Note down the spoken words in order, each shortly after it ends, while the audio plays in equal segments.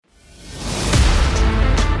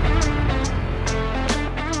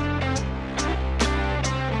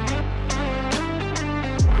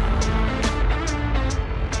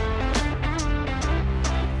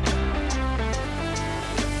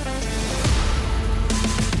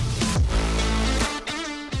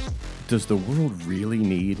Does the world really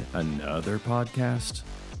need another podcast?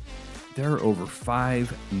 There are over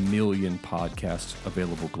 5 million podcasts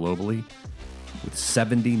available globally, with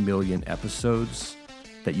 70 million episodes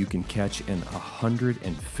that you can catch in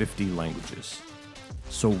 150 languages.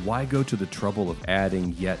 So why go to the trouble of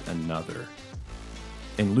adding yet another?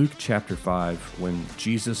 In Luke chapter 5, when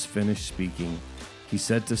Jesus finished speaking, he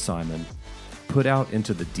said to Simon, "Put out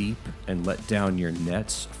into the deep and let down your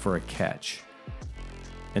nets for a catch."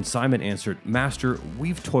 And Simon answered, "Master,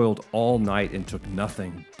 we've toiled all night and took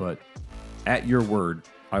nothing, but at your word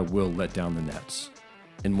I will let down the nets."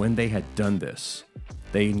 And when they had done this,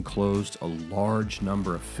 they enclosed a large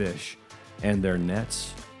number of fish, and their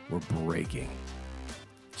nets were breaking.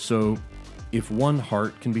 So, if one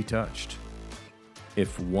heart can be touched,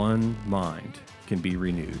 if one mind can be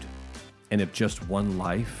renewed, and if just one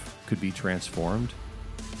life could be transformed,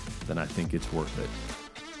 then I think it's worth it.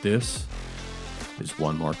 This is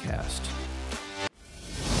One More Cast.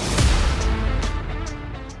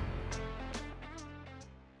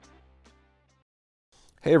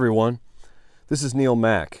 Hey everyone, this is Neil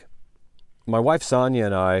Mack. My wife Sonia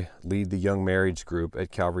and I lead the Young Marrieds group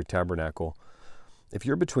at Calvary Tabernacle. If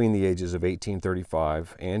you're between the ages of 18 and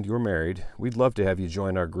 35 and you're married, we'd love to have you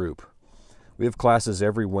join our group. We have classes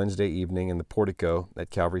every Wednesday evening in the portico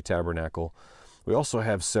at Calvary Tabernacle. We also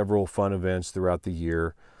have several fun events throughout the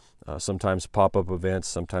year, sometimes pop-up events,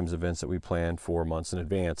 sometimes events that we plan for months in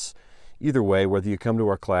advance. Either way, whether you come to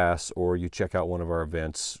our class or you check out one of our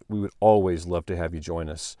events, we would always love to have you join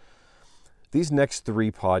us. These next 3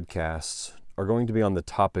 podcasts are going to be on the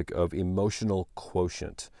topic of emotional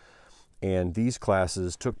quotient. And these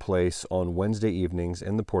classes took place on Wednesday evenings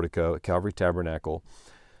in the portico at Calvary Tabernacle.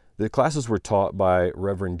 The classes were taught by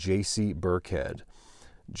Reverend Jacie Burkhead.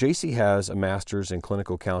 Jacie has a master's in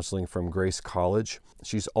clinical counseling from Grace College.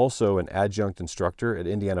 She's also an adjunct instructor at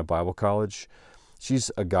Indiana Bible College.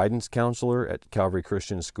 She's a guidance counselor at Calvary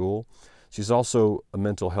Christian School. She's also a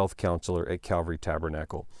mental health counselor at Calvary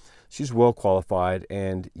Tabernacle. She's well qualified,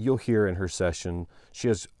 and you'll hear in her session, she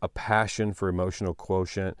has a passion for emotional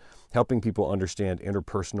quotient, helping people understand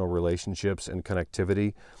interpersonal relationships and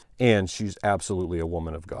connectivity, and she's absolutely a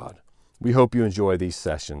woman of God. We hope you enjoy these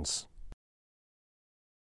sessions.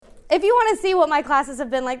 If you want to see what my classes have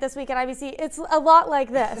been like this week at IBC, it's a lot like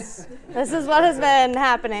this. This is what has been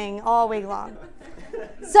happening all week long.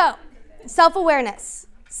 So, self-awareness,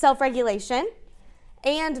 self-regulation,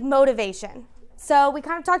 and motivation. So we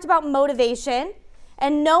kind of talked about motivation,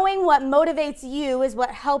 and knowing what motivates you is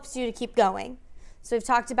what helps you to keep going. So we've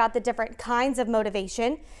talked about the different kinds of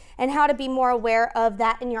motivation and how to be more aware of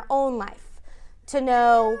that in your own life. To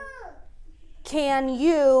know, can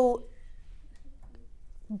you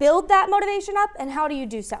build that motivation up, and how do you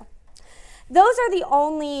do so? Those are the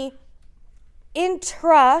only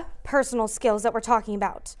intrapersonal skills that we're talking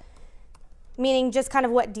about, meaning just kind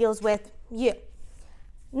of what deals with you.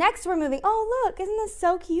 Next, we're moving. Oh, look, isn't this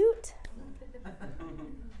so cute?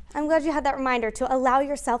 I'm glad you had that reminder to allow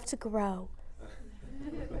yourself to grow.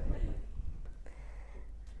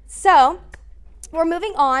 So, we're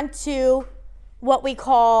moving on to what we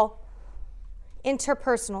call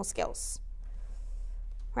interpersonal skills.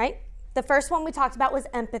 Right? The first one we talked about was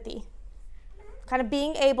empathy. Kind of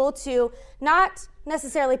being able to not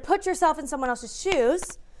necessarily put yourself in someone else's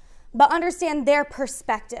shoes, but understand their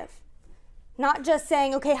perspective. Not just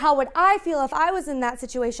saying, okay, how would I feel if I was in that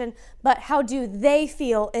situation, but how do they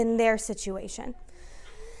feel in their situation?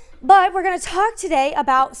 But we're going to talk today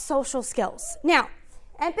about social skills. Now,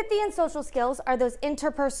 empathy and social skills are those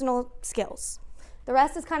interpersonal skills. The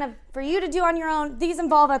rest is kind of for you to do on your own. These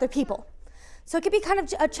involve other people. So it could be kind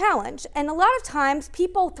of a challenge. And a lot of times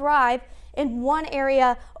people thrive in one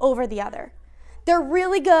area over the other. They're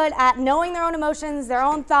really good at knowing their own emotions, their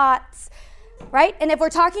own thoughts, right? And if we're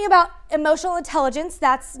talking about emotional intelligence,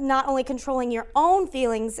 that's not only controlling your own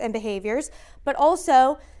feelings and behaviors, but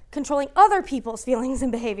also controlling other people's feelings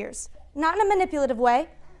and behaviors. Not in a manipulative way,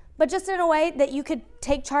 but just in a way that you could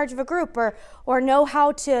take charge of a group or know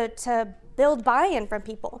how to build buy-in from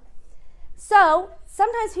people. So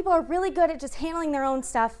sometimes people are really good at just handling their own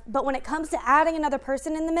stuff, but when it comes to adding another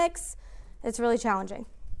person in the mix, it's really challenging.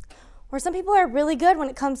 Or some people are really good when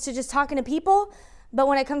it comes to just talking to people, but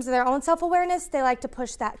when it comes to their own self-awareness, they like to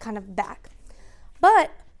push that kind of back.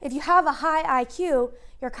 But if you have a high IQ,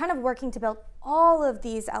 you're kind of working to build all of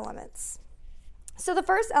these elements. So the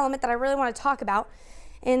first element that I really want to talk about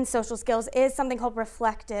in social skills is something called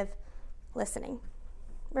reflective listening.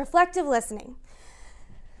 Reflective listening.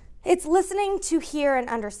 It's listening to hear and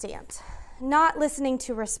understand, not listening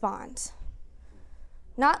to respond.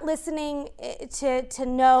 Not listening to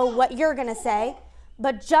know what you're going to say,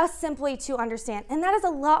 but just simply to understand. And that is a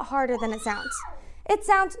lot harder than it sounds. It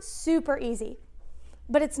sounds super easy,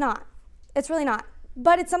 but it's not. It's really not.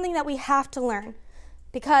 But it's something that we have to learn,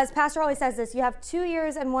 because Pastor always says this: you have 2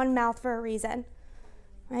 ears and 1 mouth for a reason,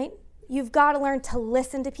 right? You've got to learn to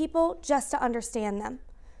listen to people just to understand them.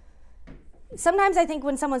 Sometimes I think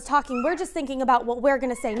when someone's talking, we're just thinking about what we're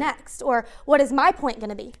going to say next, or what is my point going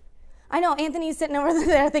to be. I know Anthony's sitting over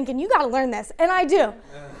there thinking, you got to learn this, and I do.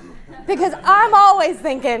 Because I'm always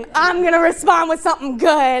thinking, I'm going to respond with something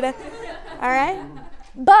good, all right?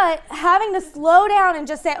 But having to slow down and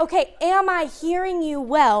just say, okay, am I hearing you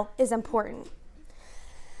well, is important.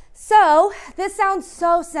 So this sounds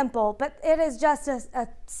so simple, but it is just a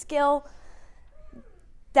skill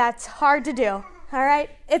that's hard to do, all right?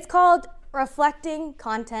 It's called reflecting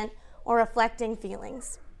content or reflecting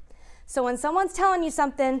feelings. So when someone's telling you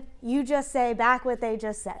something, you just say back what they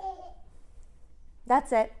just said.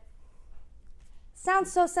 That's it.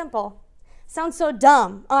 Sounds so simple. Sounds so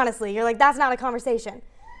dumb, honestly. You're like, that's not a conversation.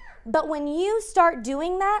 But when you start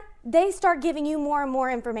doing that, they start giving you more and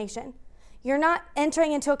more information. You're not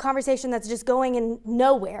entering into a conversation that's just going in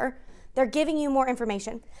nowhere. They're giving you more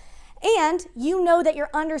information. And you know that you're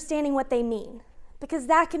understanding what they mean, because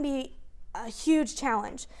that can be a huge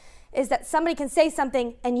challenge, is that somebody can say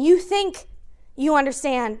something and you think you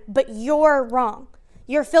understand, but you're wrong.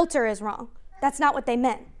 Your filter is wrong. That's not what they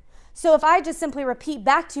meant. So if I just simply repeat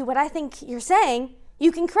back to you what I think you're saying,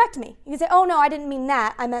 you can correct me. You can say, oh no, I didn't mean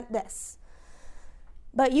that, I meant this.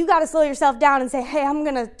 But you got to slow yourself down and say, hey, I'm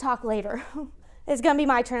going to talk later. It's going to be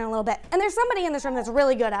my turn in a little bit. And there's somebody in this room that's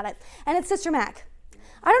really good at it, and it's Sister Mac.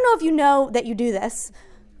 I don't know if you know that you do this.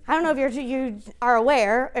 I don't know if you are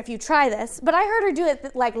aware if you try this, but I heard her do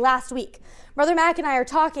it like last week. Brother Mac and I are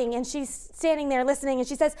talking, and she's standing there listening, and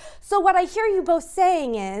she says, so what I hear you both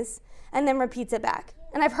saying is, and then repeats it back.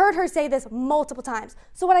 And I've heard her say this multiple times.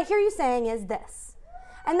 So what I hear you saying is this.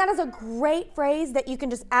 And that is a great phrase that you can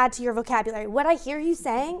just add to your vocabulary. What I hear you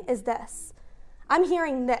saying is this. I'm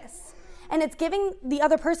hearing this. And it's giving the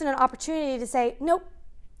other person an opportunity to say, nope,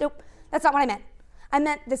 that's not what I meant. I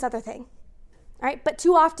meant this other thing. All right? But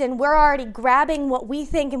too often, we're already grabbing what we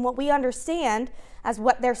think and what we understand as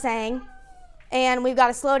what they're saying, and we've got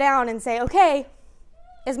to slow down and say, okay,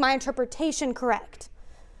 is my interpretation correct?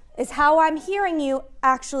 Is how I'm hearing you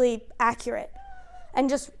actually accurate? And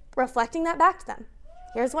just reflecting that back to them.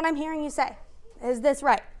 Here's what I'm hearing you say. Is this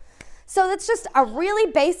right? So that's just a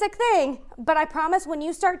really basic thing, but I promise when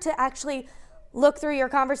you start to actually look through your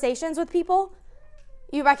conversations with people,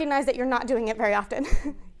 you recognize that you're not doing it very often.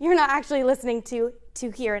 You're not actually listening to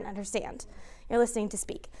hear and understand. You're listening to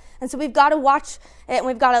speak. And so we've got to watch it, and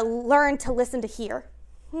we've got to learn to listen to hear.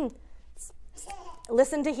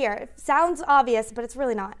 Listen to hear. It sounds obvious, but it's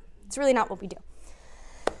really not. It's really not what we do.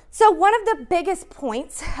 So one of the biggest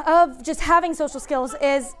points of just having social skills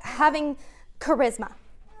is having charisma,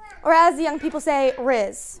 or as the young people say,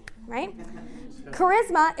 riz, right?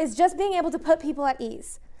 Charisma is just being able to put people at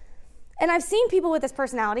ease. And I've seen people with this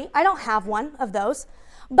personality. I don't have one of those,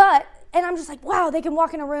 and I'm just like, wow, they can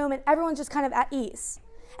walk in a room and everyone's just kind of at ease.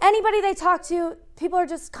 Anybody they talk to, people are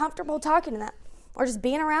just comfortable talking to them or just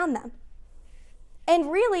being around them.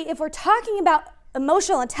 And really, if we're talking about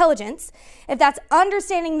emotional intelligence, if that's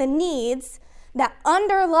understanding the needs that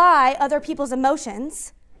underlie other people's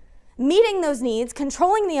emotions, meeting those needs,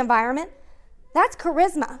 controlling the environment, that's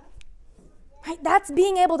charisma, right? That's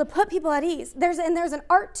being able to put people at ease. There's an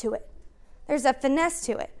art to it. There's a finesse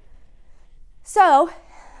to it. So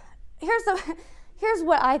here's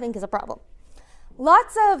what I think is a problem.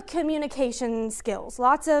 Lots of communication skills,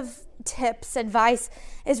 lots of tips, advice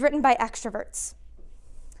is written by extroverts.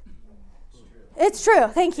 It's true,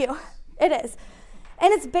 thank you. It is.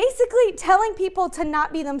 And it's basically telling people to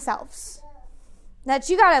not be themselves. That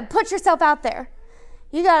you gotta put yourself out there.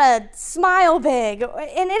 You gotta smile big.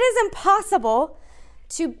 And it is impossible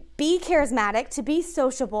to be charismatic, to be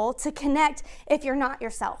sociable, to connect if you're not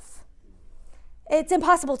yourself. It's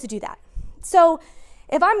impossible to do that. So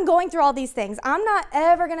if I'm going through all these things, I'm not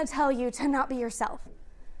ever gonna tell you to not be yourself,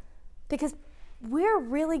 because we're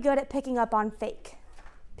really good at picking up on fake.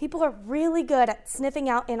 People are really good at sniffing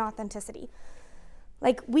out inauthenticity.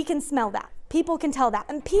 Like, we can smell that. People can tell that.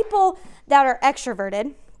 And people that are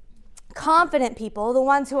extroverted, confident people, the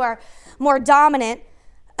ones who are more dominant,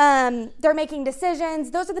 they're making decisions.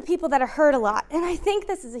 Those are the people that are heard a lot. And I think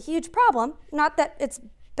this is a huge problem. Not that it's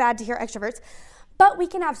bad to hear extroverts, but we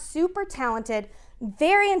can have super talented,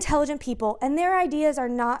 very intelligent people, and their ideas are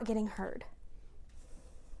not getting heard.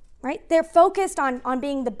 Right? They're focused on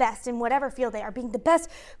being the best in whatever field they are, being the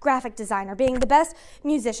best graphic designer, being the best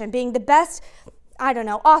musician, being the best, I don't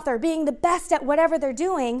know, author, being the best at whatever they're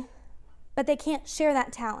doing, but they can't share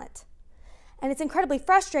that talent. And it's incredibly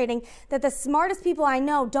frustrating that the smartest people I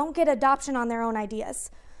know don't get adoption on their own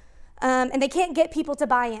ideas. And they can't get people to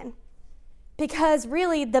buy in, because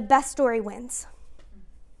really the best story wins.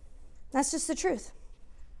 That's just the truth.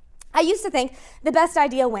 I used to think the best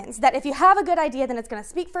idea wins, that if you have a good idea, then it's going to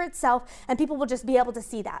speak for itself and people will just be able to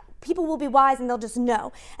see that. People will be wise and they'll just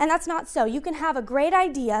know. And that's not so. You can have a great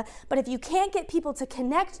idea, but if you can't get people to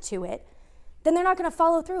connect to it, then they're not going to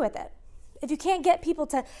follow through with it. If you can't get people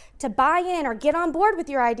to buy in or get on board with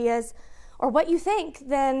your ideas or what you think,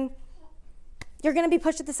 then you're going to be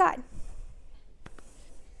pushed to the side.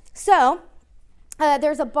 So,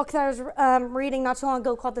 there's a book that I was reading not too long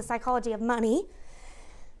ago called The Psychology of Money.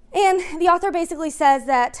 And the author basically says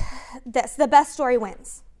that the best story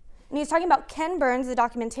wins. And he's talking about Ken Burns, the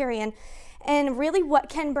documentarian. And really what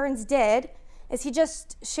Ken Burns did is he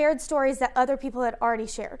just shared stories that other people had already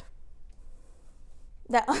shared,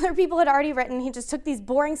 that other people had already written. He just took these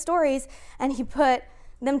boring stories and he put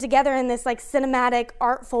them together in this like cinematic,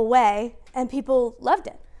 artful way, and people loved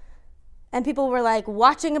it. And people were like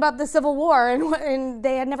watching about the Civil War, and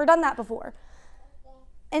they had never done that before.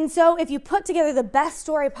 And so if you put together the best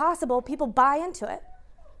story possible, people buy into it.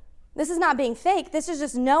 This is not being fake. This is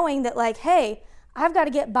just knowing that like, hey, I've got to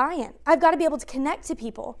get buy-in. I've got to be able to connect to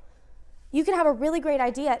people. You can have a really great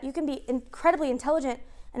idea. You can be incredibly intelligent.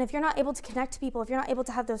 And if you're not able to connect to people, if you're not able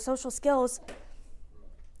to have those social skills,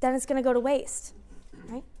 then it's going to go to waste,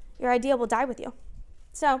 right? Your idea will die with you.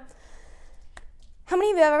 So how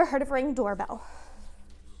many of you have ever heard of Ring Doorbell?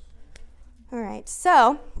 All right,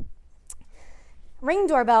 so Ring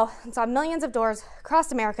Doorbell, it's on millions of doors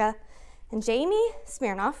across America, and Jamie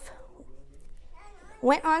Smirnoff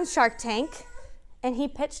went on Shark Tank, and he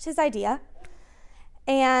pitched his idea,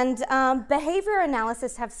 and behavior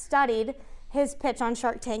analysts have studied his pitch on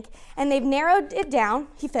Shark Tank, and they've narrowed it down.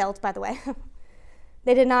 He failed, by the way.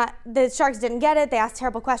 The sharks didn't get it. They asked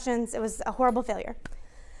terrible questions. It was a horrible failure.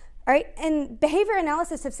 All right, and behavior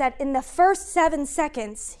analysts have said in the first 7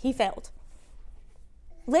 seconds, he failed.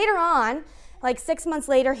 Later on, like 6 months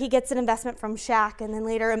later, he gets an investment from Shaq, and then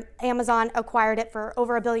later Amazon acquired it for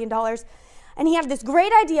over $1 billion. And he had this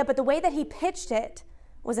great idea, but the way that he pitched it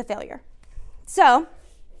was a failure. So,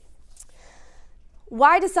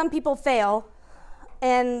 why do some people fail?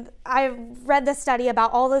 And I read this study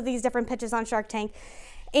about all of these different pitches on Shark Tank,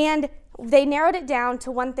 and they narrowed it down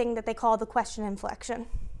to one thing that they call the question inflection.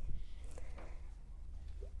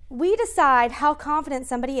 We decide how confident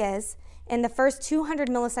somebody is in the first 200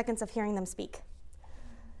 milliseconds of hearing them speak.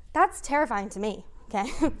 That's terrifying to me,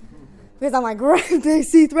 okay? Because I'm like, they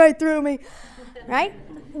see right through me, right?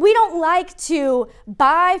 We don't like to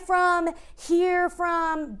buy from, hear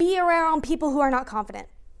from, be around people who are not confident.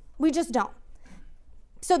 We just don't.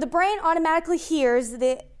 So the brain automatically hears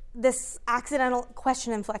this accidental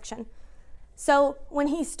question inflection. So when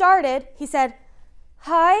he started, he said,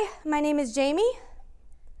 "Hi, my name is Jamie."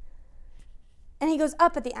 And he goes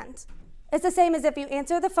up at the end. It's the same as if you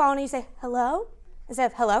answer the phone and you say, "Hello," instead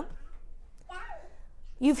of "hello."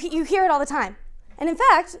 You hear it all the time. And in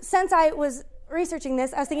fact, since I was researching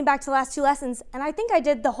this, I was thinking back to the last 2 lessons, and I think I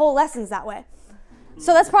did the whole lessons that way.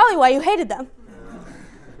 So that's probably why you hated them.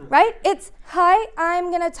 Right? It's, "Hi, I'm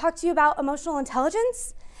going to talk to you about emotional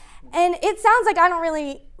intelligence." And it sounds like I don't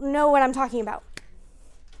really know what I'm talking about.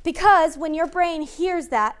 Because when your brain hears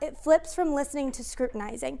that, it flips from listening to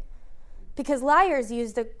scrutinizing. Because liars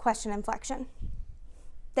use the question inflection.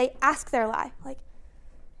 They ask their lie, like,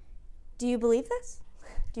 "Do you believe this?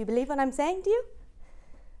 Do you believe what I'm saying to you?"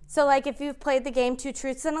 So like if you've played the game 2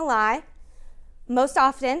 Truths and a Lie, most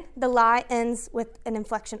often the lie ends with an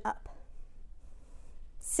inflection up.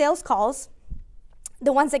 Sales calls,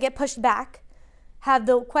 the ones that get pushed back, have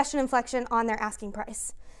the question inflection on their asking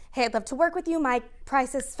price. "Hey, I'd love to work with you. My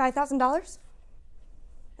price is $5,000.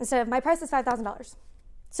 Instead of "My price is $5,000.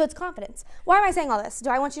 So it's confidence. Why am I saying all this? Do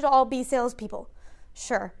I want you to all be salespeople?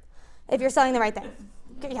 Sure, if you're selling the right thing.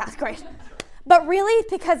 Yeah, great. But really,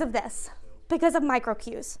 because of this, because of micro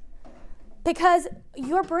cues. Because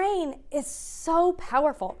your brain is so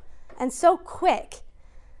powerful and so quick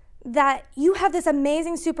that you have this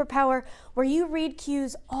amazing superpower where you read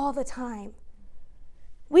cues all the time.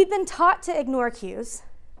 We've been taught to ignore cues,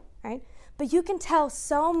 right? But you can tell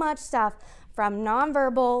so much stuff from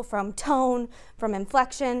nonverbal, from tone, from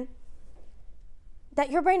inflection,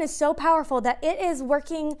 that your brain is so powerful that it is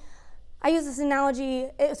working, I use this analogy,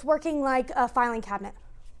 it's working like a filing cabinet.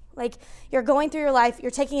 Like you're going through your life,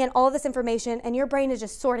 you're taking in all of this information, and your brain is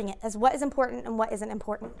just sorting it as what is important and what isn't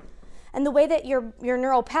important. And the way that your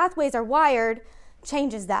neural pathways are wired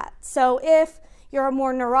changes that. So if you're a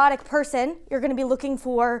more neurotic person, you're going to be looking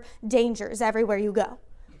for dangers everywhere you go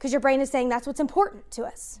because your brain is saying that's what's important to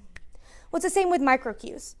us. What's the same with micro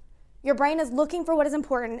cues? Your brain is looking for what is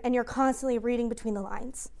important and you're constantly reading between the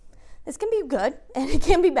lines. This can be good and it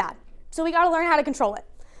can be bad. So we got to learn how to control it.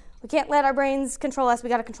 We can't let our brains control us. We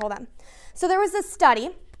got to control them. So there was this study.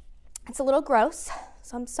 It's a little gross,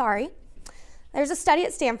 so I'm sorry. There's a study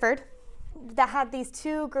at Stanford that had these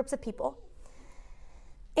two groups of people.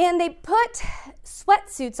 And they put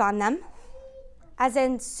sweatsuits on them, as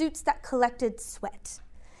in suits that collected sweat.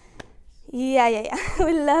 Yeah.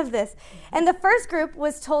 We love this. And the first group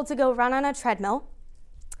was told to go run on a treadmill.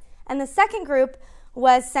 And the second group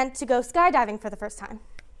was sent to go skydiving for the first time.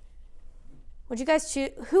 Would you guys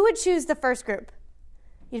choose? Who would choose the first group?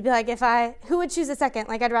 You'd be like, who would choose the second?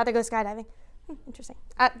 Like, I'd rather go skydiving. Interesting.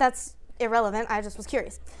 That's irrelevant. I just was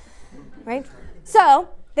curious, right? So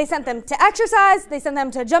they sent them to exercise. They sent them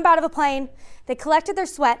to jump out of a plane. They collected their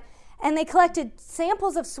sweat, and they collected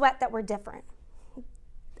samples of sweat that were different.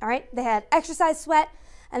 All right? They had exercise sweat,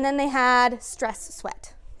 and then they had stress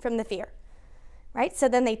sweat from the fear, right? So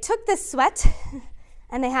then they took this sweat,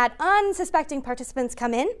 and they had unsuspecting participants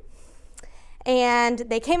come in, and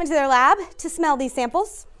they came into their lab to smell these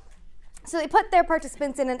samples. So they put their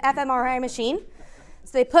participants in an fMRI machine.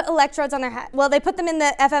 So they put electrodes on their head. Well, they put them in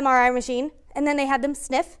the fMRI machine, and then they had them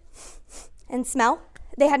sniff and smell.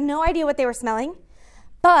 They had no idea what they were smelling.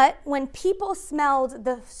 But when people smelled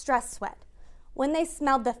the stress sweat, when they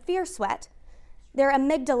smelled the fear sweat, their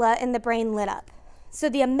amygdala in the brain lit up. So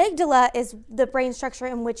the amygdala is the brain structure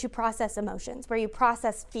in which you process emotions, where you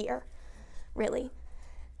process fear, really.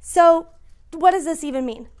 So what does this even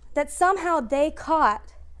mean? That somehow they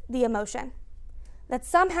caught the emotion, that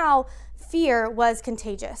somehow fear was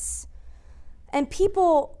contagious. And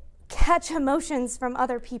people catch emotions from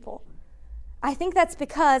other people. I think that's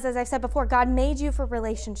because, as I've said before, God made you for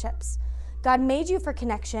relationships. God made you for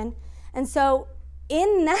connection. And so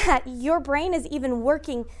in that, your brain is even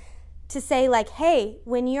working to say, like, hey,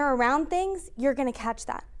 when you're around things, you're going to catch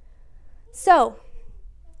that. So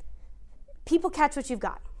people catch what you've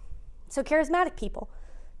got. So charismatic people,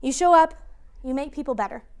 you show up, you make people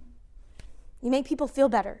better. You make people feel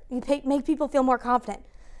better. You make people feel more confident.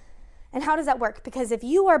 And how does that work? Because if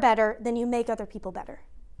you are better, then you make other people better.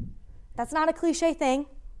 That's not a cliche thing.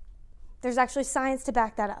 There's actually science to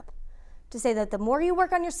back that up. To say that the more you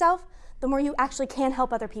work on yourself, the more you actually can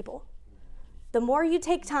help other people. The more you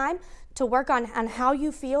take time to work on how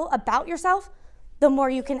you feel about yourself, the more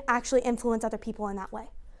you can actually influence other people in that way.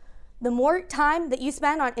 The more time that you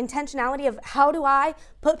spend on intentionality of how do I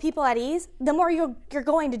put people at ease, the more you're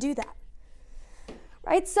going to do that.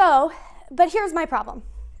 Right? So, but here's my problem,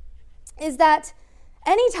 is that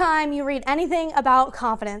anytime you read anything about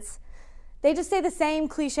confidence, they just say the same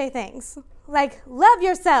cliche things. Like, love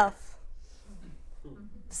yourself,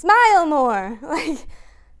 smile more, like,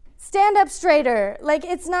 stand up straighter. Like,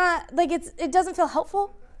 it's not, like, it doesn't feel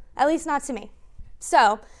helpful, at least not to me.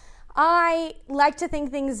 So, I like to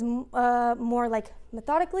think things more like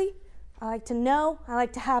methodically. I like to know. I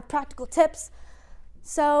like to have practical tips.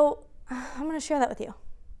 So I'm going to share that with you.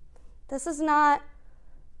 This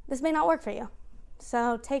may not work for you.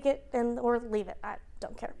 So take it or leave it. I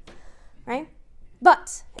don't care, right?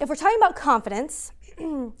 But if we're talking about confidence,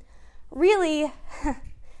 really,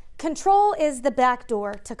 control is the back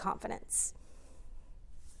door to confidence.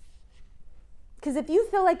 Because if you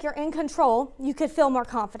feel like you're in control, you could feel more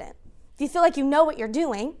confident. If you feel like you know what you're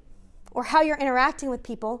doing or how you're interacting with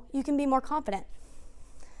people, you can be more confident.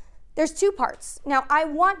 There's two parts. Now, I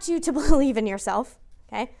want you to believe in yourself,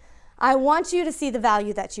 okay? I want you to see the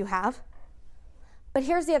value that you have. But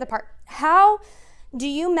here's the other part. How do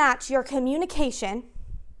you match your communication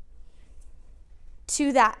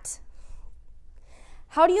to that?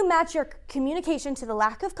 How do you match your communication to the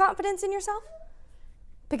lack of confidence in yourself?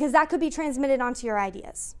 Because that could be transmitted onto your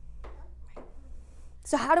ideas.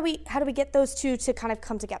 So how do we get those two to kind of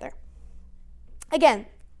come together? Again,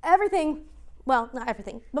 everything, well, not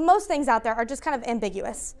everything, but most things out there are just kind of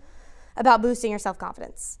ambiguous about boosting your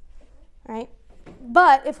self-confidence, right?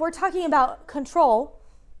 But if we're talking about control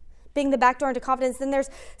being the back door into confidence, then there's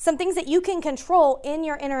some things that you can control in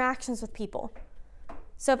your interactions with people.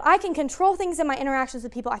 So if I can control things in my interactions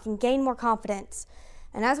with people, I can gain more confidence.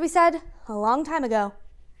 And as we said a long time ago,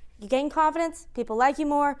 you gain confidence, people like you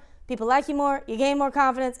more, you gain more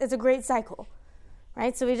confidence. It's a great cycle,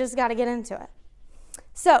 right? So we just got to get into it.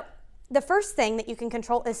 So the first thing that you can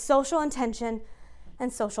control is social intention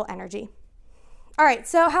and social energy. All right,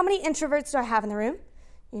 so how many introverts do I have in the room?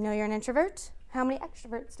 You know you're an introvert. How many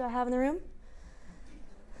extroverts do I have in the room?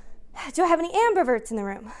 Do I have any ambiverts in the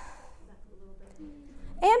room?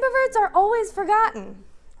 Ambiverts are always forgotten.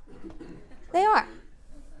 They are.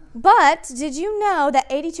 But did you know that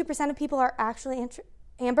 82% of people are actually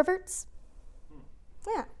ambiverts?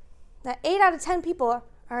 Yeah. That 8 out of 10 people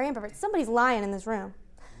are ambiverts. Somebody's lying in this room.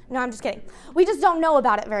 No, I'm just kidding. We just don't know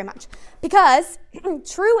about it very much. Because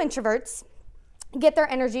true introverts get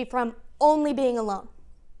their energy from only being alone.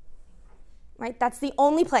 Right? That's the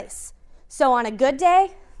only place. So on a good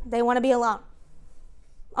day, they want to be alone.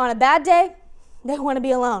 On a bad day, they want to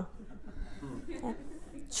be alone. Okay.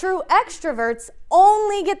 True extroverts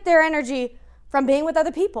only get their energy from being with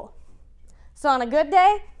other people. So on a good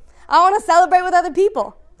day, I want to celebrate with other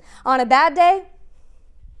people. On a bad day,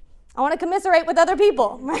 I want to commiserate with other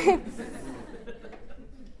people. Right?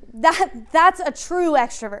 That's a true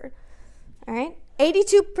extrovert. All right?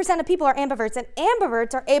 82% of people are ambiverts, and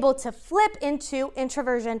ambiverts are able to flip into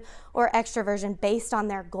introversion or extroversion based on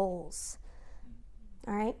their goals.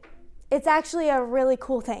 All right? It's actually a really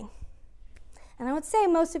cool thing. And I would say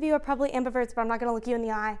most of you are probably ambiverts, but I'm not going to look you in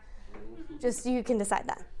the eye. Just you can decide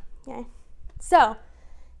that. Okay? So,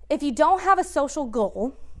 if you don't have a social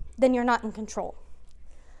goal, then you're not in control.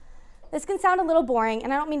 This can sound a little boring,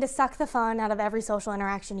 and I don't mean to suck the fun out of every social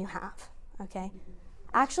interaction you have. Okay?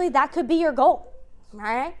 Actually, that could be your goal. All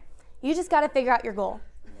right? You just got to figure out your goal.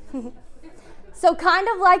 So kind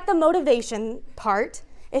of like the motivation part,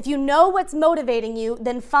 if you know what's motivating you,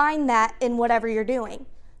 then find that in whatever you're doing.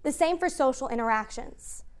 The same for social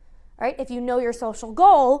interactions. All right? If you know your social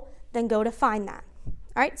goal, then go to find that. All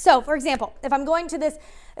right? So, for example, if I'm going to this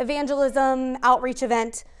evangelism outreach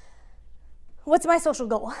event, what's my social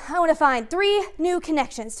goal? I want to find 3 new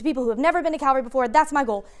connections to people who have never been to Calvary before. That's my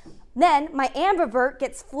goal. Then my ambivert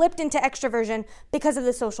gets flipped into extroversion because of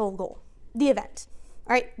the social goal, the event.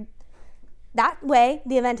 All right? That way,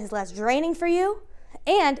 the event is less draining for you,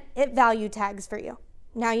 and it value tags for you.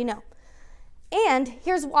 Now you know. And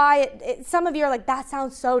here's why some of you are like, that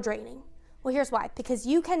sounds so draining. Well, here's why. Because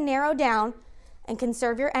you can narrow down and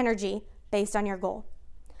conserve your energy based on your goal.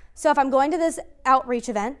 So if I'm going to this outreach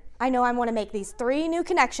event, I know I want to make these 3 new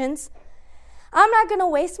connections. I'm not going to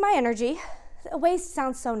waste my energy. Waste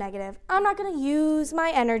sounds so negative. I'm not going to use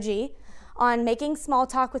my energy on making small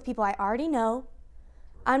talk with people I already know.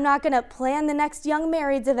 I'm not going to plan the next young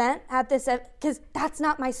marrieds event at this, because that's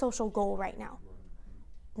not my social goal right now.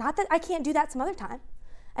 Not that I can't do that some other time,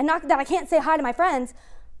 and not that I can't say hi to my friends,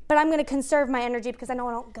 but I'm going to conserve my energy because I know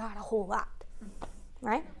I don't got a whole lot,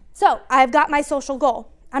 right? So I've got my social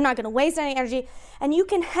goal. I'm not going to waste any energy, and you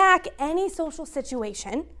can hack any social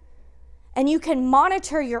situation, and you can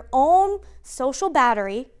monitor your own social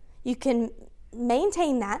battery. You can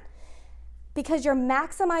maintain that because you're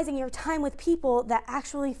maximizing your time with people that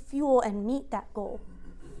actually fuel and meet that goal.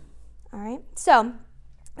 All right? So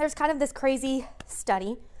there's kind of this crazy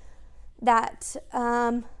study that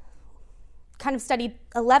kind of studied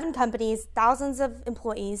 11 companies, thousands of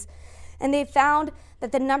employees, and they found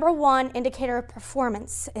that the number 1 indicator of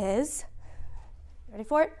performance is, ready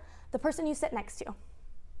for it? The person you sit next to.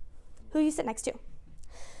 Who you sit next to.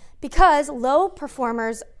 Because low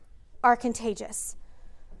performers are contagious.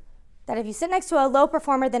 That if you sit next to a low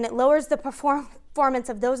performer, then it lowers the performance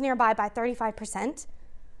of those nearby by 35%.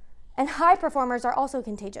 And high performers are also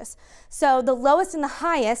contagious. So the lowest and the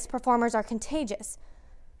highest performers are contagious.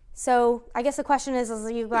 So I guess the question is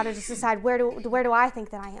you've got to just decide where do I think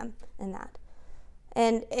that I am in that.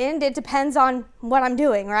 And it depends on what I'm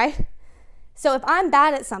doing, right? So if I'm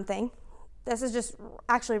bad at something, this is just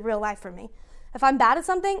actually real life for me. If I'm bad at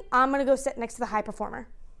something, I'm going to go sit next to the high performer,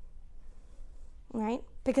 right?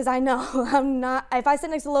 Because I know if I sit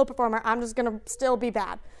next to the low performer, I'm just going to still be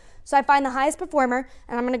bad. So I find the highest performer,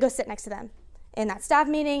 and I'm going to go sit next to them. In that staff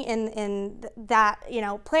meeting, in that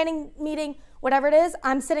planning meeting, whatever it is,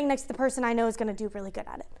 I'm sitting next to the person I know is going to do really good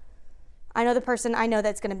at it. I know the person I know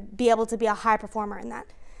that's going to be able to be a high performer in that.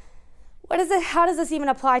 How does this even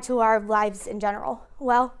apply to our lives in general?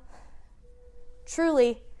 Well,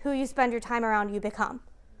 truly, who you spend your time around, you become.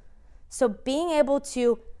 So being able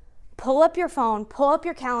to pull up your phone, pull up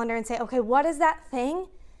your calendar and say, okay, what is that thing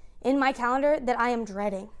in my calendar that I am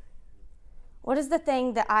dreading? What is the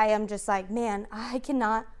thing that I am just like, man, I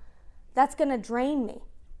cannot, that's going to drain me?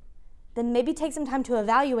 Then maybe take some time to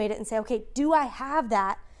evaluate it and say, okay, do I have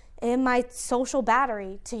that in my social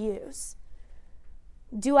battery to use?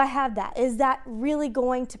 Do I have that? Is that really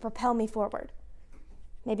going to propel me forward?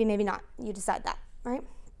 Maybe, maybe not. You decide that, right?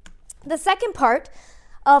 The second part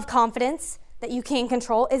of confidence that you can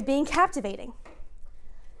control is being captivating.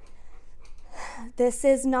 This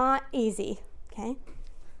is not easy, okay?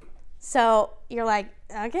 So you're like,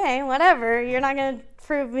 okay, whatever. You're not going to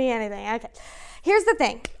prove me anything. Okay. Here's the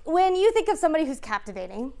thing. When you think of somebody who's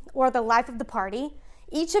captivating or the life of the party,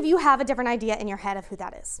 each of you have a different idea in your head of who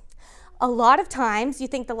that is. A lot of times you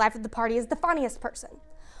think the life of the party is the funniest person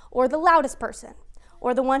or the loudest person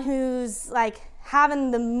or the one who's like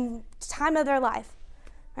having the time of their life,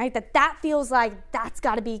 right? That feels like that's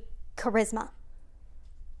got to be charisma.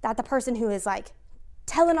 That the person who is like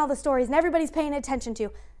telling all the stories and everybody's paying attention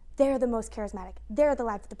to, they're the most charismatic. They're the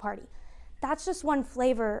life of the party. That's just one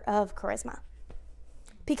flavor of charisma.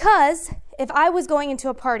 Because if I was going into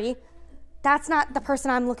a party, that's not the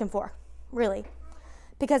person I'm looking for, really.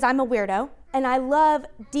 Because I'm a weirdo, and I love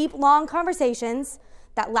deep, long conversations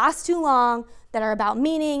that last too long, that are about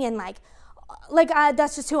meaning, and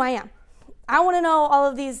that's just who I am. I want to know all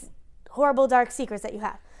of these horrible, dark secrets that you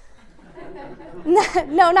have.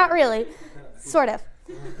 No, not really. Sort of.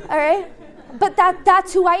 All right? But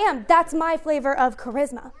that's who I am. That's my flavor of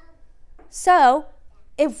charisma. So,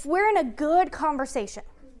 if we're in a good conversation,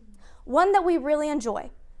 one that we really enjoy,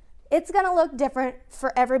 it's going to look different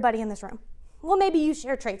for everybody in this room. Well, maybe you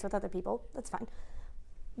share traits with other people. That's fine.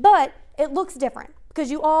 But it looks different because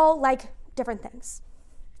you all like different things.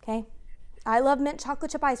 Okay? I love mint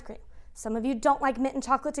chocolate chip ice cream. Some of you don't like mint and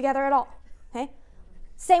chocolate together at all. Okay?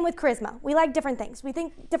 Same with charisma. We like different things. We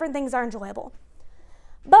think different things are enjoyable.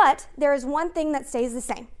 But there is one thing that stays the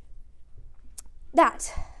same.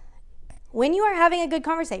 That when you are having a good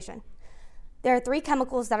conversation, there are 3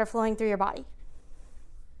 chemicals that are flowing through your body: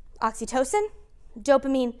 oxytocin,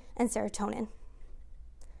 dopamine, and serotonin.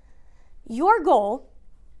 Your goal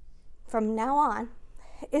from now on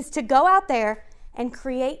is to go out there and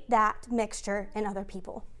create that mixture in other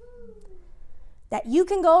people. That you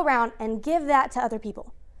can go around and give that to other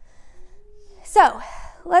people. So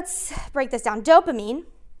let's break this down. Dopamine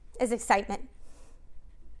is excitement.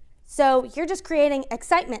 So you're just creating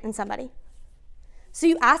excitement in somebody. So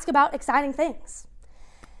you ask about exciting things.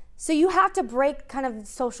 So you have to break kind of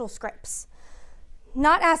social scripts.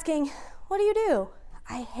 Not asking, what do you do?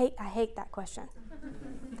 I hate that question.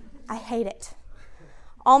 I hate it.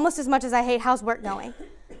 Almost as much as I hate how's work going.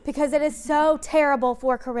 Because it is so terrible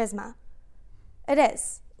for charisma. It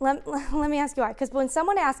is. Let me ask you why. Because when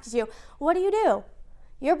someone asks you, what do you do?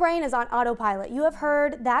 Your brain is on autopilot. You have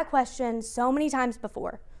heard that question so many times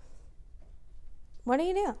before. What do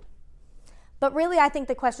you do? But really, I think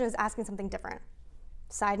the question is asking something different.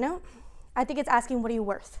 Side note, I think it's asking, what are you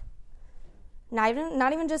worth? Not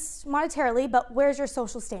even just monetarily, but where's your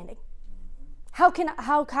social standing? How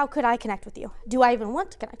could I connect with you? Do I even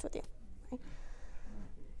want to connect with you? Right?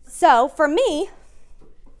 So for me,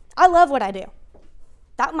 I love what I do.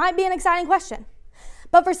 That might be an exciting question.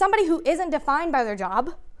 But for somebody who isn't defined by their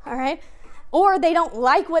job, all right, or they don't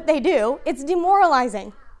like what they do, it's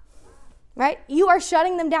demoralizing, right? You are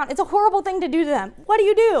shutting them down. It's a horrible thing to do to them. What do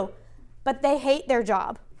you do? But they hate their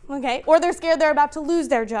job, okay? Or they're scared they're about to lose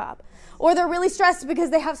their job. Or they're really stressed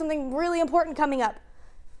because they have something really important coming up,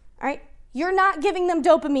 all right? You're not giving them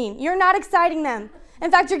dopamine. You're not exciting them.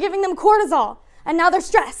 In fact, you're giving them cortisol, and now they're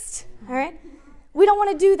stressed, all right? We don't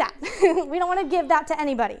want to do that. We don't want to give that to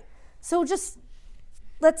anybody. So just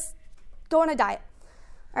let's go on a diet,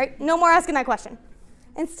 all right? No more asking that question.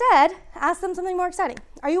 Instead, ask them something more exciting.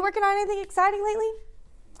 Are you working on anything exciting lately?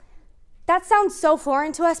 That sounds so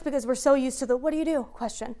foreign to us because we're so used to the what do you do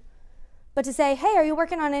question. But to say, hey, are you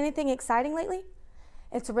working on anything exciting lately?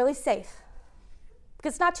 It's really safe.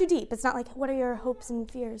 Because it's not too deep. It's not like, what are your hopes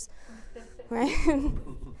and fears? Right?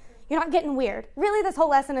 You're not getting weird. Really, this whole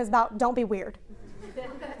lesson is about don't be weird.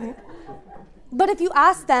 Right? But if you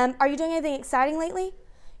ask them, are you doing anything exciting lately?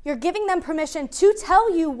 You're giving them permission to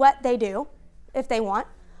tell you what they do, if they want.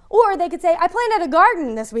 Or they could say, I planted a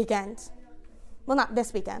garden this weekend. Well, not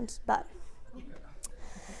this weekend, but.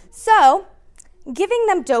 So, giving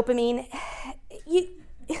them dopamine,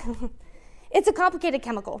 it's a complicated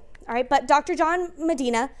chemical, all right? But Dr. John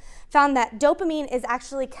Medina found that dopamine is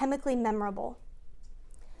actually chemically memorable.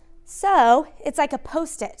 So, it's like a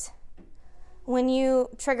Post-it when you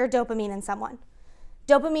trigger dopamine in someone.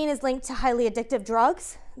 Dopamine is linked to highly addictive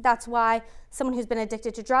drugs. That's why someone who's been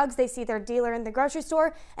addicted to drugs, they see their dealer in the grocery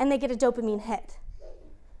store and they get a dopamine hit,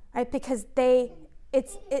 right? Because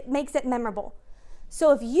it makes it memorable.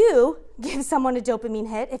 So if you give someone a dopamine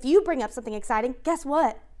hit, if you bring up something exciting, guess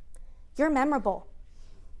what? You're memorable.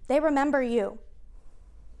 They remember you.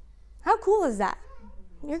 How cool is that?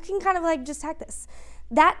 You can kind of like just hack this.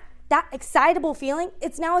 That excitable feeling,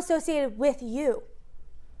 it's now associated with you,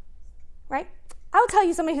 right? I'll tell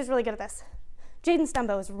you somebody who's really good at this. Jaden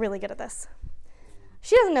Stumbo is really good at this.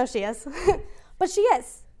 She doesn't know she is, but she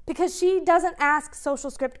is, because she doesn't ask social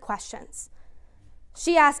script questions.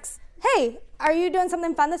 She asks, hey, are you doing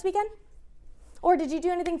something fun this weekend? Or did you do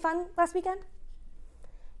anything fun last weekend?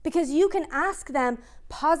 Because you can ask them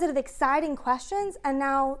positive, exciting questions, and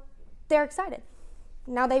now they're excited.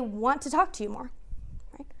 Now they want to talk to you more.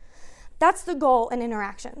 Right? That's the goal in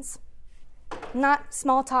interactions. Not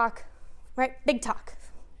small talk, right? Big talk.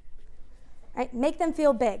 Right? Make them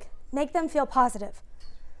feel big. Make them feel positive.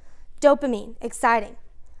 Dopamine, exciting.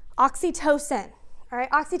 Oxytocin. All right?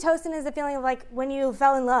 Oxytocin is the feeling of like when you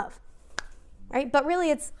fell in love. Right? But really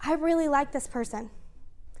it's, I really like this person.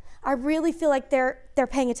 I really feel like they're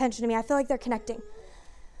paying attention to me. I feel like they're connecting.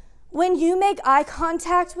 When you make eye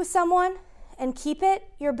contact with someone and keep it,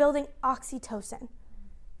 you're building oxytocin.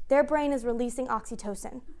 Their brain is releasing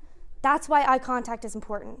oxytocin. That's why eye contact is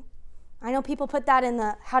important. I know people put that in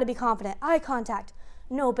the how to be confident, eye contact.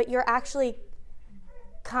 No, but you're actually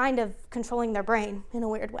kind of controlling their brain in a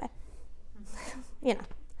weird way. You know.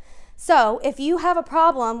 So if you have a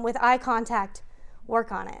problem with eye contact,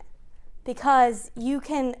 work on it. Because you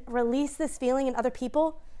can release this feeling in other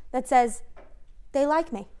people that says, they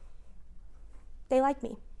like me. They like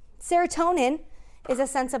me. Serotonin is a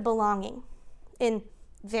sense of belonging in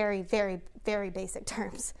very, very, very basic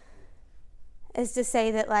terms. Is to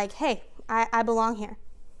say that like, hey, I belong here,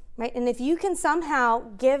 right? And if you can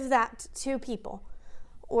somehow give that to people,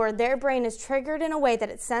 or their brain is triggered in a way that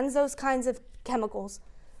it sends those kinds of chemicals,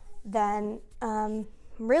 then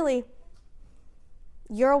really,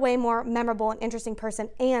 you're a way more memorable and interesting person,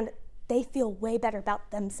 and they feel way better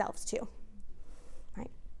about themselves too,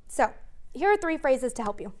 right? So here are 3 phrases to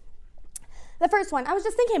help you. The first one, I was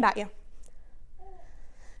just thinking about you.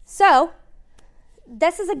 So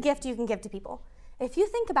this is a gift you can give to people. If you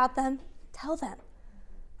think about them, tell them.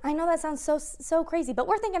 I know that sounds so crazy, but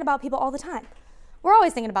we're thinking about people all the time. We're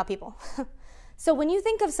always thinking about people. So when you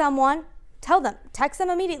think of someone, tell them. Text them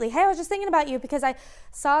immediately. Hey, I was just thinking about you because I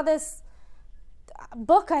saw this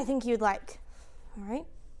book I think you'd like. All right?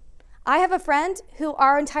 I have a friend who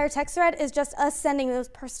our entire text thread is just us sending those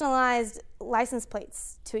personalized license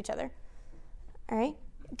plates to each other. All right?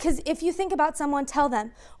 Because if you think about someone, tell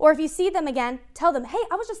them. Or if you see them again, tell them, hey,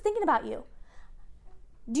 I was just thinking about you.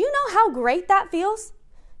 Do you know how great that feels?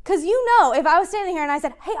 Because you know, if I was standing here and I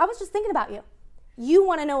said, hey, I was just thinking about you, you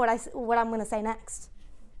want to know what I'm going to say next.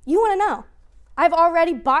 You want to know. I've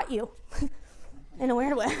already bought you in a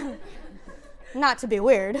weird way. Not to be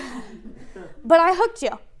weird, but I hooked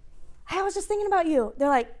you. Hey, I was just thinking about you. They're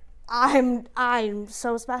like, I'm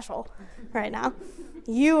so special right now.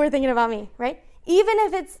 You were thinking about me, right? Even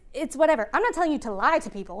if it's whatever. I'm not telling you to lie to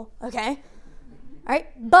people, okay? All right?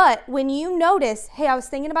 But when you notice, hey, I was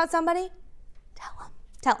thinking about somebody,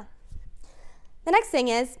 tell them. The next thing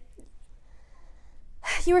is,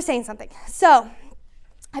 you were saying something. So,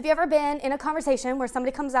 have you ever been in a conversation where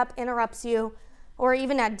somebody comes up, interrupts you, or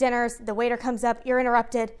even at dinners, the waiter comes up, you're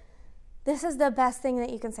interrupted? This is the best thing that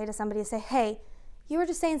you can say to somebody is say, hey, you were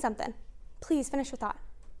just saying something. Please finish your thought.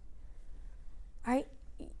 All right?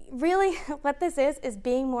 Really, what this is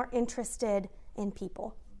being more interested in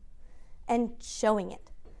people and showing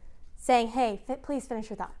it. Saying, hey, please finish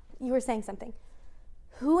your thought. You were saying something.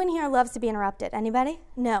 Who in here loves to be interrupted? Anybody?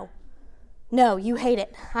 No. No, you hate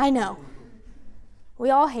it. I know. We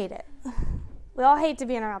all hate it. We all hate to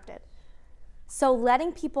be interrupted. So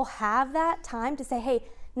letting people have that time to say, hey,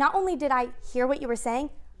 not only did I hear what you were saying,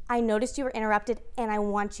 I noticed you were interrupted and I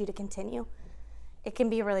want you to continue. It can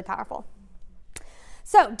be really powerful.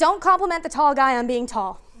 So don't compliment the tall guy on being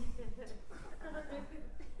tall.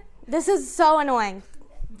 This is so annoying,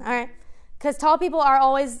 all right? Because tall people are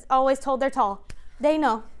always told they're tall. They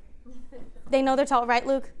know. They know they're tall, right,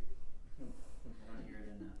 Luke?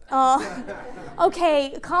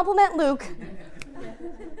 Okay, compliment Luke.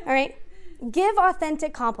 All right? Give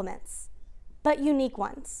authentic compliments, but unique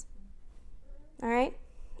ones. All right?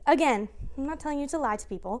 Again, I'm not telling you to lie to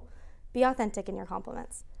people. Be authentic in your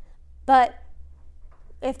compliments. But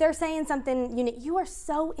if they're saying something unique, you are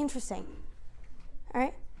so interesting. All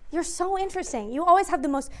right? You're so interesting. You always have the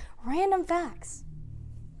most random facts.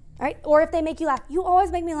 All right? Or if they make you laugh, you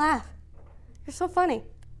always make me laugh. You're so funny.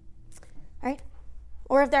 All right?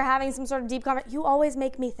 Or if they're having some sort of deep conversation, you always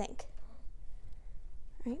make me think.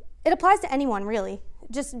 Right? It applies to anyone, really.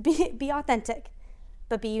 Just be authentic,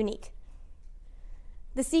 but be unique.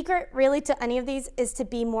 The secret, really, to any of these is to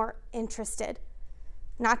be more interested.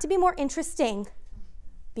 Not to be more interesting,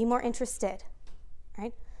 be more interested.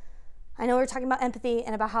 Right? I know we're talking about empathy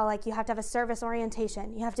and about how like you have to have a service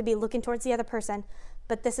orientation. You have to be looking towards the other person,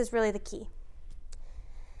 but this is really the key.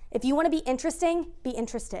 If you want to be interesting, be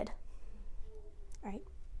interested. Right?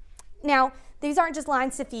 Now, these aren't just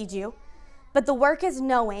lines to feed you, but the work is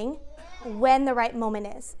knowing when the right moment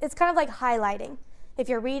is. It's kind of like highlighting. if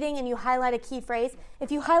you're reading and you highlight a key phrase,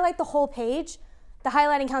 if you highlight the whole page, the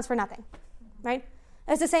highlighting counts for nothing, right?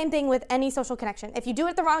 It's the same thing with any social connection. If you do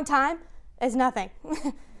it at the wrong time, it's nothing.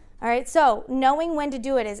 All right, so knowing when to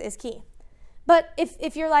do it is key. But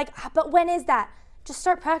if you're like, but when is that? Just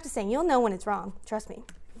start practicing. You'll know when it's wrong, trust me.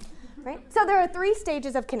 Right? So there are 3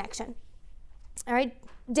 stages of connection. All right,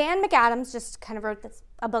 Dan McAdams just kind of wrote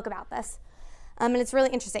a book about this, and it's really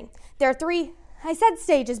interesting. There are 3, I said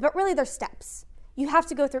stages, but really they're steps. You have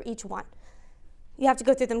to go through each one. You have to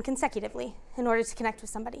go through them consecutively in order to connect with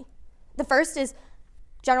somebody. The first is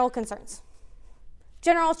general concerns.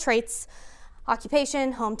 General traits,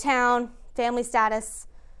 occupation, hometown, family status.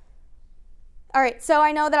 All right, so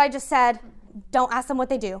I know that I just said, don't ask them what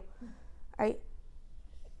they do. All right.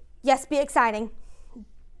 Yes, be exciting.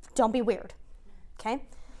 Don't be weird. Okay?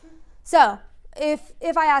 So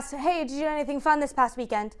if I ask, hey, did you do anything fun this past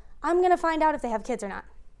weekend? I'm going to find out if they have kids or not,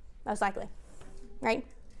 most likely. Right?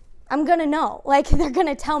 I'm going to know. Like, they're going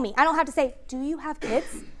to tell me. I don't have to say, do you have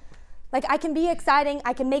kids? Like, I can be exciting.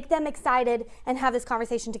 I can make them excited and have this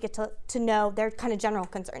conversation to get to know their kind of general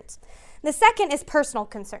concerns. The second is personal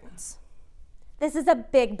concerns. This is a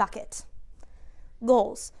big bucket.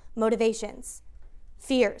 Goals, motivations,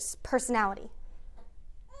 fears, personality.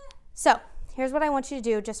 So here's what I want you to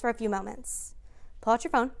do just for a few moments. Pull out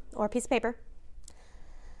your phone or a piece of paper.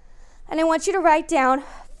 And I want you to write down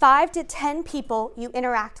 5 to 10 people you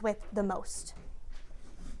interact with the most.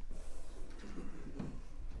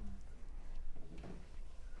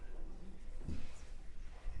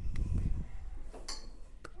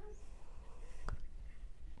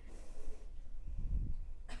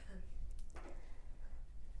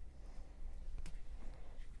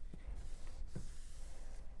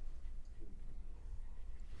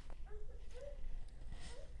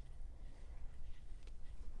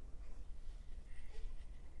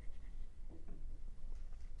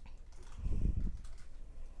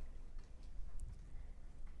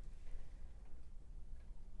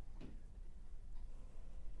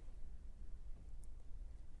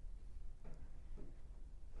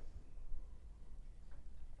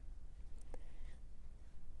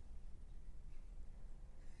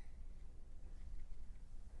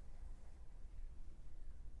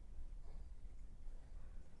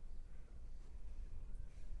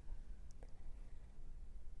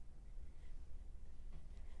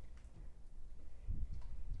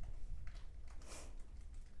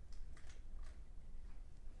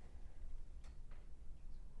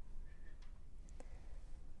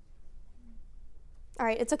 All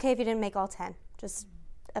right, it's okay if you didn't make all 10, just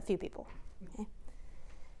a few people. Okay?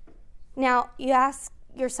 Now, you ask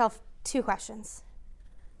yourself 2 questions.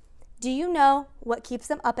 Do you know what keeps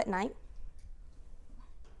them up at night?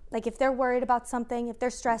 Like if they're worried about something, if they're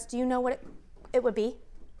stressed, do you know what it would be?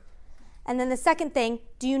 And then the second thing,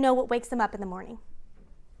 do you know what wakes them up in the morning?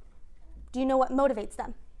 Do you know what motivates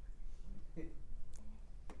them?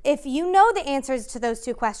 If you know the answers to those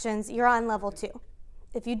 2 questions, you're on level 2.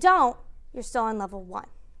 If you don't, you're still on level 1.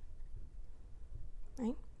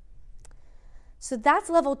 Right? So that's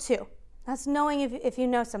level 2. That's knowing if you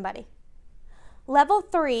know somebody. Level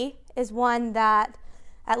 3 is one that,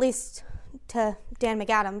 at least to Dan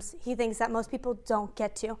McAdams, he thinks that most people don't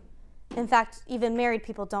get to. In fact, even married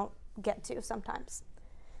people don't get to sometimes.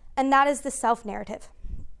 And that is the self-narrative.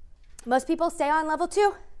 Most people stay on level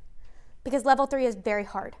 2 because level 3 is very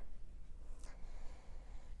hard.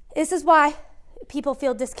 This is why people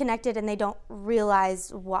feel disconnected and they don't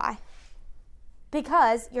realize why.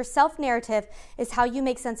 Because your self-narrative is how you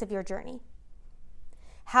make sense of your journey.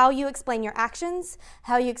 How you explain your actions,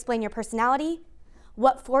 how you explain your personality,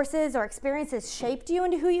 what forces or experiences shaped you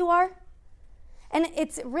into who you are. And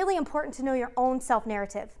it's really important to know your own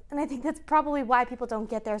self-narrative. And I think that's probably why people don't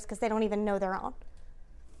get there, is because they don't even know their own.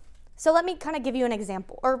 So let me kind of give you an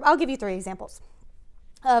example, or I'll give you 3 examples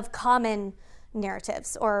of common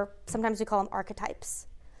narratives, or sometimes we call them archetypes.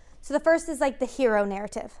 So the first is like the hero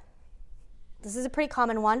narrative. This is a pretty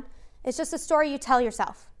common one. It's just a story you tell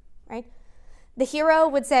yourself, right? The hero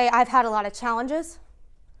would say, I've had a lot of challenges.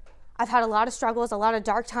 I've had a lot of struggles, a lot of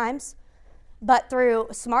dark times, but through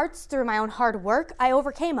smarts, through my own hard work, I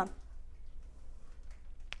overcame them.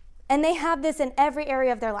 And they have this in every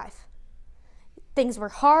area of their life. Things were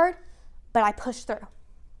hard, but I pushed through.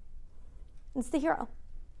 It's the hero.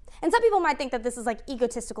 And some people might think that this is like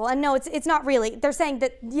egotistical, and no, it's not really. They're saying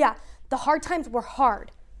that, yeah, the hard times were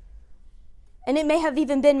hard. And it may have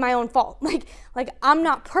even been my own fault. Like I'm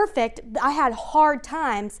not perfect. I had hard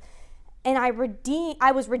times, and I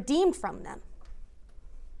was redeemed from them.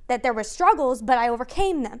 That there were struggles, but I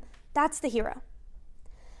overcame them. That's the hero.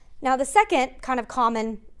 Now, the second kind of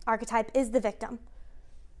common archetype is the victim.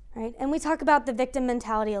 right? And we talk about the victim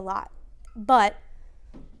mentality a lot, but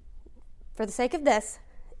for the sake of this,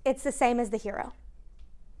 it's the same as the hero.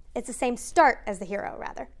 It's the same start as the hero,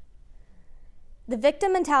 rather. The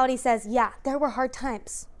victim mentality says, yeah, there were hard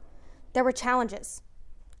times. There were challenges.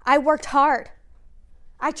 I worked hard.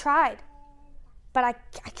 I tried. But I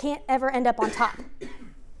can't ever end up on top.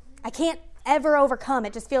 I can't ever overcome.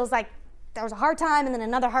 It just feels like there was a hard time and then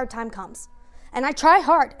another hard time comes. And I try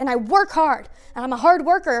hard and I work hard and I'm a hard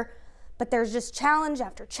worker, but there's just challenge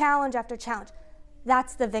after challenge after challenge.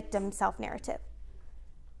 That's the victim self-narrative.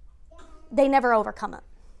 They never overcome it.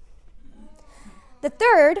 The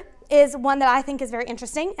third is one that I think is very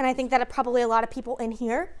interesting, and I think that probably a lot of people in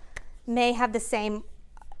here may have the same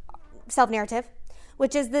self-narrative,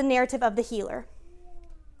 which is the narrative of the healer.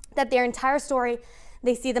 That their entire story,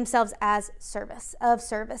 they see themselves as service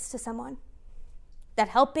to someone. That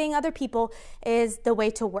helping other people is the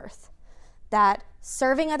way to worth. That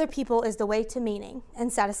serving other people is the way to meaning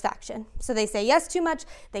and satisfaction. So they say yes too much,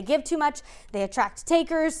 they give too much, they attract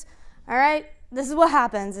takers. All right, this is what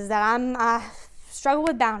happens, is that I struggle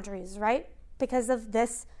with boundaries, right? Because of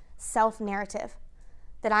this self-narrative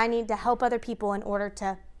that I need to help other people in order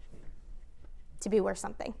to be worth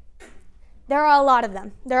something. There are a lot of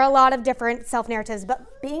them. There are a lot of different self-narratives,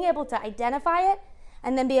 but being able to identify it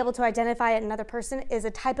and then be able to identify it in another person is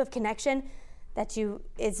a type of connection that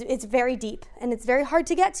it's very deep and it's very hard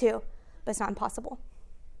to get to, but it's not impossible.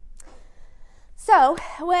 So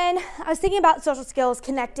when I was thinking about social skills,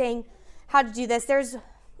 connecting, how to do this, there's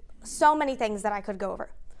so many things that I could go over.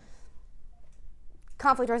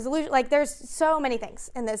 Conflict resolution, like there's so many things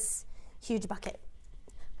in this huge bucket.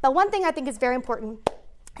 But one thing I think is very important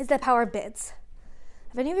is the power of bids.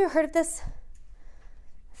 Have any of you heard of this?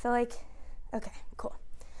 I feel like, okay, cool.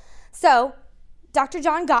 So, Dr.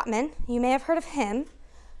 John Gottman, you may have heard of him.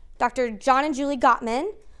 Dr. John and Julie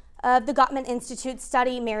Gottman of the Gottman Institute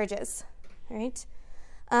study marriages, right?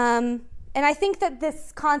 And I think that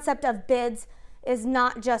this concept of bids is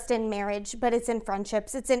not just in marriage, but it's in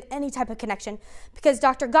friendships. It's in any type of connection, because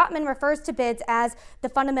Dr. Gottman refers to bids as the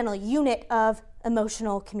fundamental unit of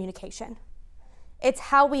emotional communication. It's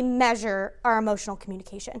how we measure our emotional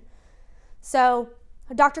communication. So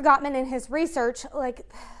Dr. Gottman in his research, like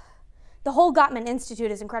the whole Gottman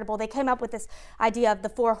Institute is incredible. They came up with this idea of the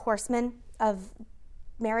 4 horsemen of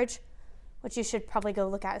marriage, which you should probably go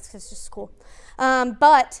look at. It's just cool.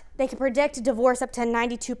 But they can predict divorce up to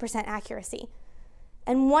 92% accuracy.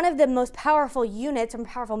 And one of the most powerful units or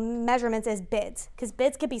powerful measurements is bids, because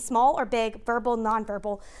bids can be small or big, verbal,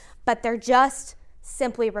 nonverbal, but they're just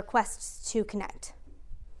simply requests to connect,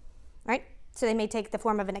 right? So they may take the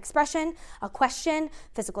form of an expression, a question,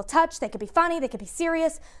 physical touch. They could be funny, they could be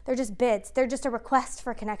serious. They're just bids. They're just a request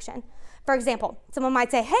for connection. For example, someone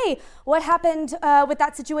might say, hey, what happened with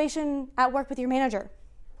that situation at work with your manager?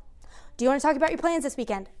 Do you want to talk about your plans this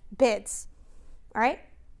weekend? Bids, all right?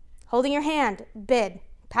 Holding your hand, bid.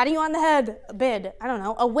 Patting you on the head, bid. I don't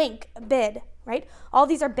know, a wink, bid, right? All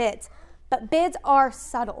these are bids. But bids are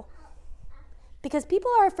subtle, because people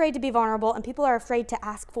are afraid to be vulnerable and people are afraid to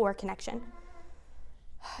ask for connection.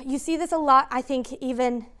 You see this a lot, I think,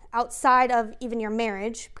 even outside of even your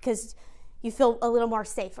marriage, because you feel a little more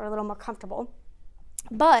safe or a little more comfortable.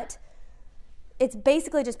 But it's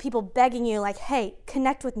basically just people begging you like, hey,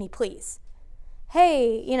 connect with me, please.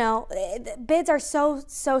 Hey, bids are so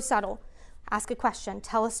subtle. Ask a question,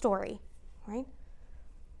 tell a story, right?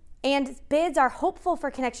 And bids are hopeful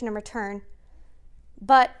for connection in return,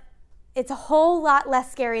 but it's a whole lot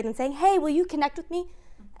less scary than saying, hey, will you connect with me?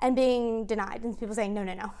 And being denied, and people saying,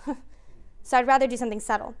 no. So I'd rather do something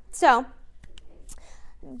subtle. So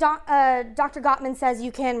Dr. Gottman says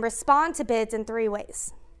you can respond to bids in 3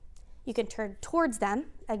 ways. You can turn towards them,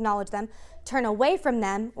 acknowledge them, turn away from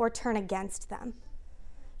them, or turn against them.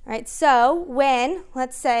 Right? So when,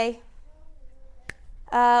 let's say,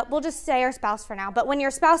 we'll just say our spouse for now, but when your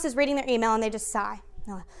spouse is reading their email and they just sigh,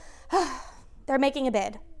 they're making a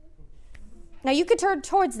bid. Now you could turn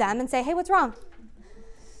towards them and say, hey, what's wrong?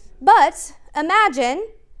 But imagine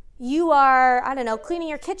you are, cleaning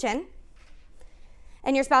your kitchen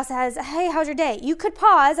and your spouse says, hey, how's your day? You could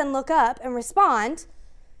pause and look up and respond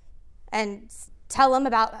and tell them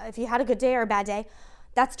about if you had a good day or a bad day.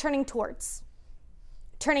 That's turning towards.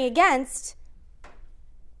 Turning against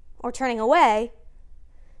or turning away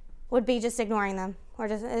would be just ignoring them, or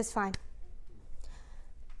just, it's fine.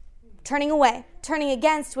 Turning away. Turning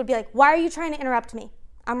against would be like, why are you trying to interrupt me?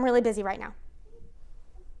 I'm really busy right now.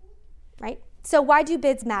 Right? So why do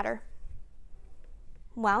bids matter?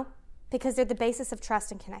 Well, because they're the basis of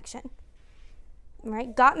trust and connection.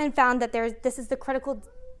 Right? Gottman found that this is the critical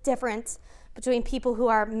difference between people who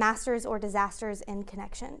are masters or disasters in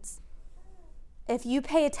connections. If you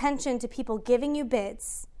pay attention to people giving you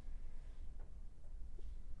bids,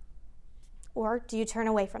 or do you turn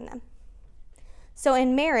away from them? So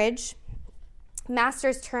in marriage,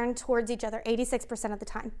 masters turn towards each other 86% of the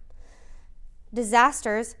time.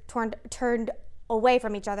 Disasters turned away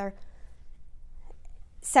from each other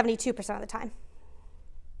 72% of the time.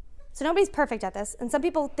 So nobody's perfect at this. And some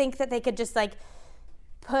people think that they could just like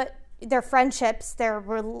put their friendships, their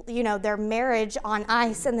marriage on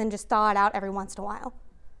ice and then just thaw it out every once in a while.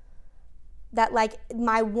 That like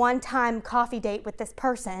my one-time coffee date with this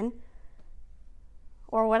person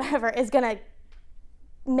or whatever is going to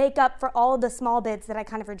make up for all of the small bids that I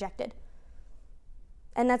kind of rejected.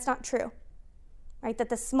 And that's not true, right? That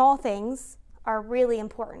the small things are really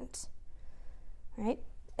important, right?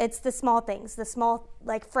 It's the small things, the small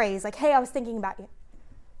like phrase, like, hey, I was thinking about you.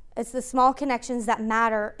 It's the small connections that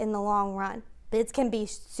matter in the long run. Bids can be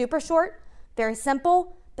super short, very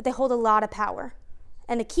simple, but they hold a lot of power.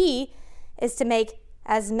 And the key is to make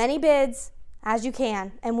as many bids as you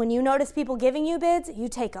can. And when you notice people giving you bids, you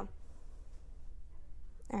take them.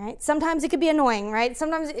 All right? Sometimes it could be annoying, right?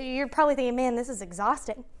 Sometimes you're probably thinking, man, this is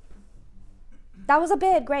exhausting. That was a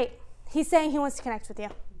bid, great. He's saying he wants to connect with you.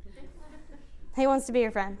 He wants to be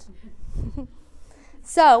your friend.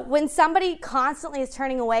 So when somebody constantly is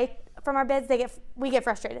turning away from our bids, we get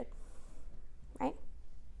frustrated, right?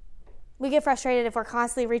 We get frustrated if we're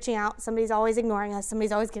constantly reaching out. Somebody's always ignoring us.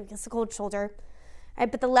 Somebody's always giving us a cold shoulder, right?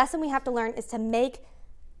 But the lesson we have to learn is to make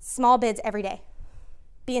small bids every day.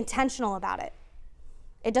 Be intentional about it.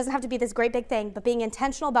 It doesn't have to be this great big thing, but being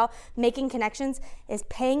intentional about making connections is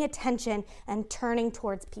paying attention and turning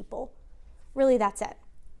towards people. Really, that's it.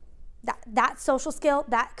 That social skill,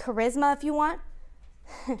 that charisma, if you want,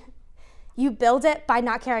 you build it by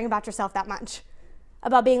not caring about yourself that much.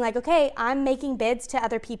 About being like, okay, I'm making bids to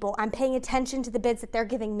other people. I'm paying attention to the bids that they're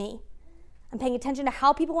giving me. I'm paying attention to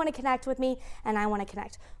how people want to connect with me, and I want to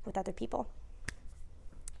connect with other people.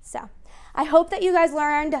 So I hope that you guys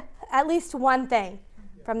learned at least one thing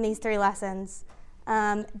from these 3 lessons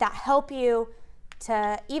that help you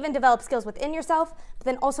to even develop skills within yourself, but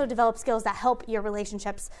then also develop skills that help your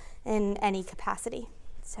relationships in any capacity.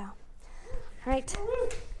 So, all right.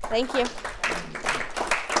 Thank you.